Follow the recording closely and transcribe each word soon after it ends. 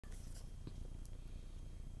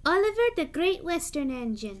Oliver the Great Western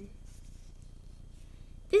Engine.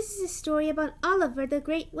 This is a story about Oliver the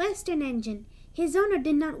Great Western Engine. His owner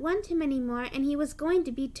did not want him anymore, and he was going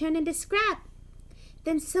to be turned into scrap.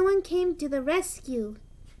 Then someone came to the rescue.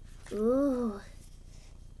 Ooh.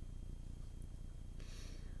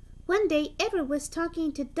 One day, Edward was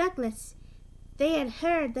talking to Douglas. They had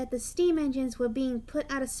heard that the steam engines were being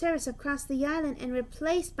put out of service across the island and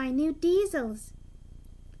replaced by new diesels.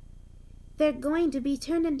 "They're going to be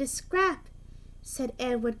turned into scrap," said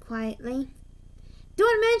Edward quietly.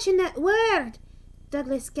 "Don't mention that word,"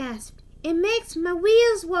 Douglas gasped. "It makes my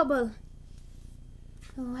wheels wobble."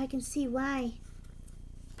 "Oh, I can see why."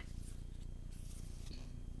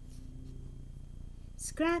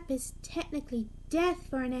 Scrap is technically death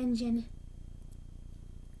for an engine.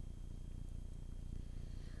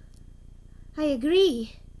 "I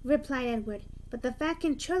agree," replied Edward, "but the Fat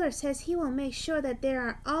Controller says he will make sure that there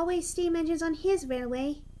are always steam engines on his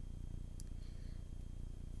railway."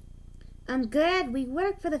 "I'm glad we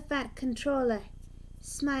work for the Fat Controller,"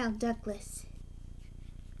 smiled Douglas.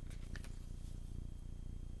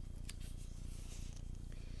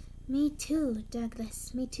 "Me too,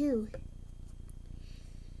 Douglas, me too."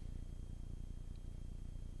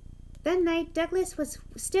 That night, Douglas was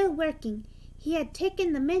still working. He had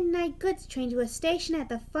taken the midnight goods train to a station at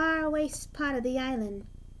the faraway spot of the island,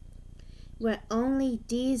 where only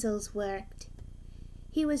diesels worked.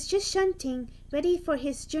 He was just shunting, ready for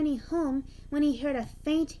his journey home, when he heard a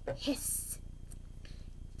faint hiss.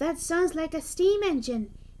 "That sounds like a steam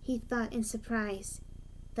engine," he thought in surprise.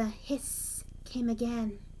 The hiss came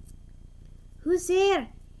again. "Who's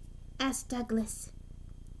there?" asked Douglas.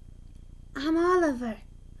 "I'm Oliver.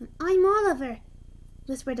 I'm Oliver,"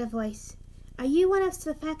 whispered a voice. "Are you one of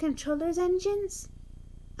the Fat Controller's engines?"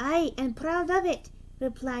 "Aye, and proud of it,"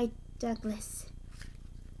 replied Douglas.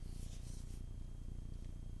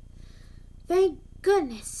 "Thank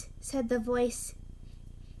goodness," said the voice.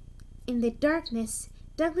 In the darkness,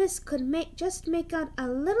 Douglas could just make out a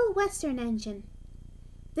little Western engine.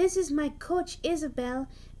 "This is my coach Isabel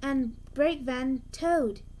and brake van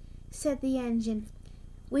Toad," said the engine.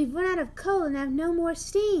 "We've run out of coal and have no more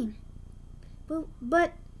steam."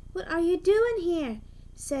 But what are you doing here?"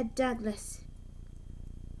 said Douglas.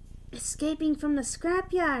 "Escaping from the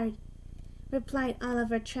scrapyard," replied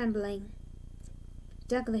Oliver, trembling.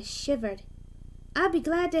 Douglas shivered. "I'll be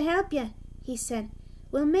glad to help you," he said.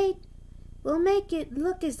 We'll make it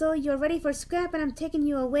look as though you're ready for scrap and I'm taking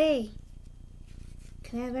you away."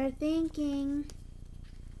 Clever thinking.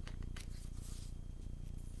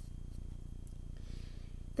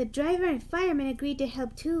 The driver and fireman agreed to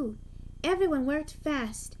help too. Everyone worked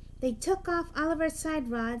fast. They took off Oliver's side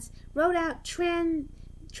rods, wrote out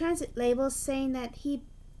transit labels saying that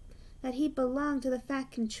he belonged to the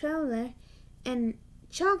Fat Controller, and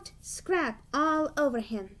chalked scrap all over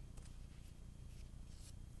him.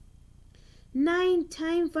 Nae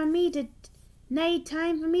time for me to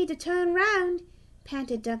turn round,"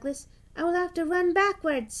 panted Douglas. "I will have to run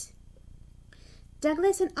backwards."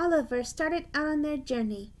 Douglas and Oliver started out on their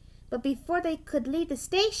journey, but before they could leave the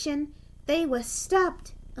station, they were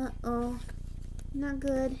stopped. Uh-oh, not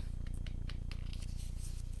good.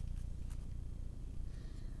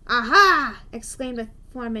 "Aha!" exclaimed the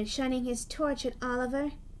foreman, shining his torch at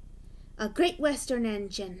Oliver. "A Great Western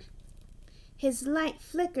engine." His light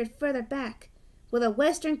flickered further back. "With a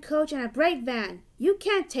Western coach and a brake van. You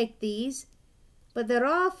can't take these." "But they're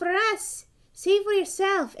all for us. See for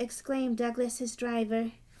yourself," exclaimed Douglas, his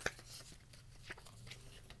driver.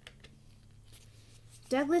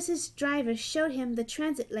 Douglas's driver showed him the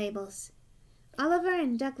transit labels. Oliver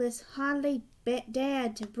and Douglas hardly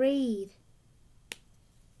dared to breathe.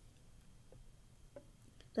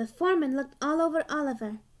 The foreman looked all over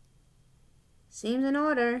Oliver. "Seems in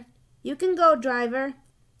order. You can go, driver,"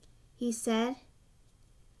 he said.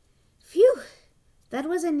 "Phew! That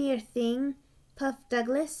was a near thing," puffed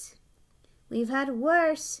Douglas. "We've had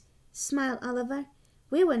worse," smiled Oliver.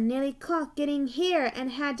 "We were nearly caught getting here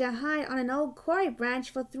and had to hide on an old quarry branch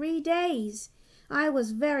for 3 days. I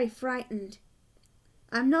was very frightened."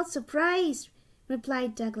 "I'm not surprised,"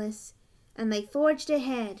 replied Douglas, and they forged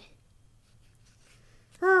ahead.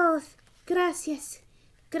 "Oh, gracias,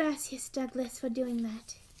 Douglas, for doing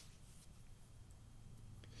that."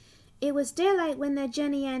 It was daylight when their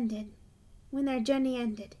journey ended.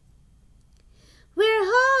 "We're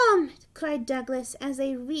home!" cried Douglas as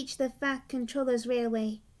they reached the Fat Controller's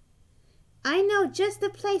railway. "I know just the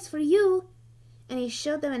place for you," and he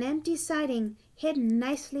showed them an empty siding hidden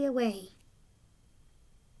nicely away.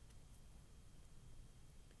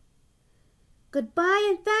 "Goodbye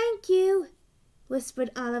and thank you,"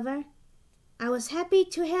 whispered Oliver. I was happy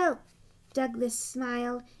to help. Douglas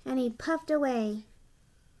smiled and he puffed away.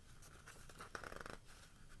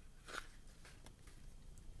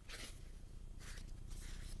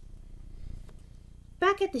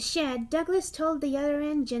 Back at the shed, Douglas told the other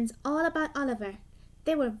engines all about Oliver.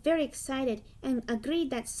 They were very excited and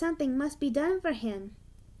agreed that something must be done for him.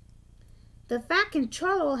 The Fat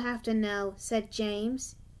Controller will have to know, said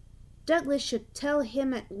James. Douglas should tell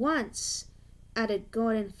him at once, added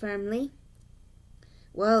Gordon firmly.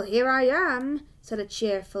 Well, here I am, said a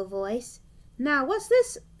cheerful voice. Now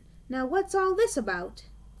what's all this about?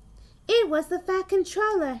 It was the Fat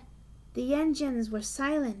Controller. The engines were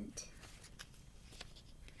silent.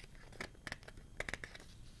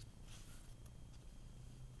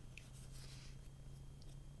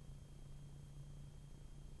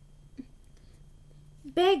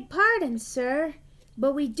 Beg pardon, sir,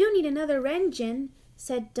 but we do need another engine,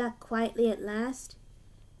 said Duck quietly at last.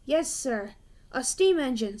 Yes, sir, a steam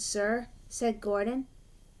engine, sir, said Gordon.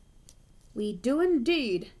 We do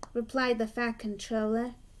indeed, replied the Fat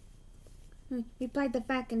Controller.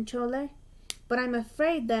 But I'm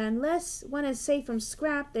afraid that unless one is saved from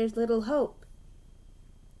scrap, there's little hope.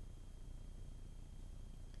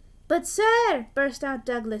 But, sir, burst out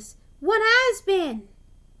Douglas, one has been.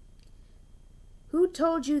 Who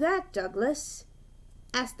told you that, Douglas?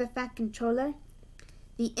 Asked the Fat Controller.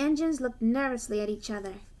 The engines looked nervously at each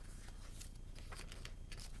other.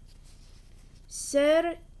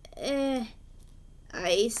 Sir,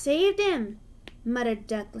 I saved him, muttered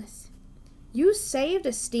Douglas. You saved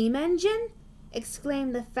a steam engine?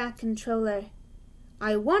 Exclaimed the Fat Controller.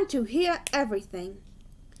 I want to hear everything.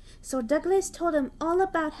 So Douglas told him all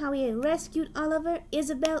about how he had rescued Oliver,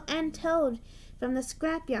 Isabel, and Toad from the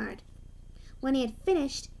scrapyard. When he had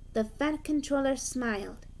finished, the Fat Controller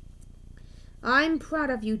smiled. I'm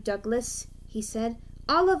proud of you, Douglas, he said.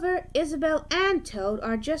 Oliver, Isabel, and Toad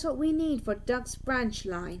are just what we need for Duck's branch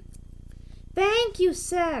line. Thank you,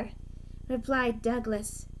 sir, replied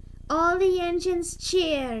Douglas. All the engines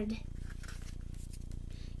cheered.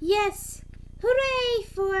 Yes, hooray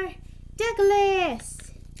for Douglas!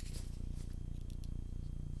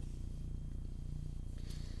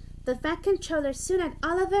 The Fat Controller soon had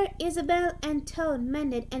Oliver, Isabel, and Toad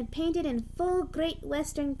mended and painted in full Great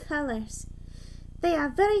Western colors. They are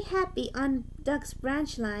very happy on Duck's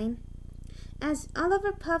branch line. As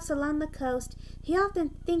Oliver puffs along the coast, he often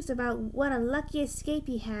thinks about what a lucky escape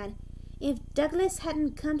he had. If Douglas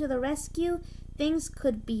hadn't come to the rescue, things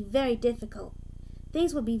could be very difficult.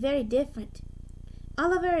 Things would be very different.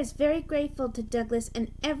 Oliver is very grateful to Douglas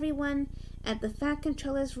and everyone at the Fat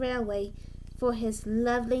Controller's Railway for his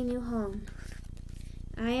lovely new home.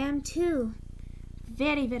 I am too.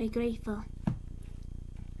 Very, very grateful.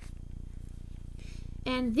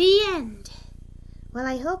 And the end. Well,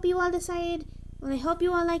 I hope you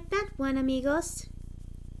all like that one, amigos.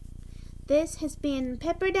 This has been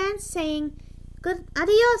Pepperdance saying good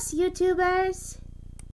adios, YouTubers.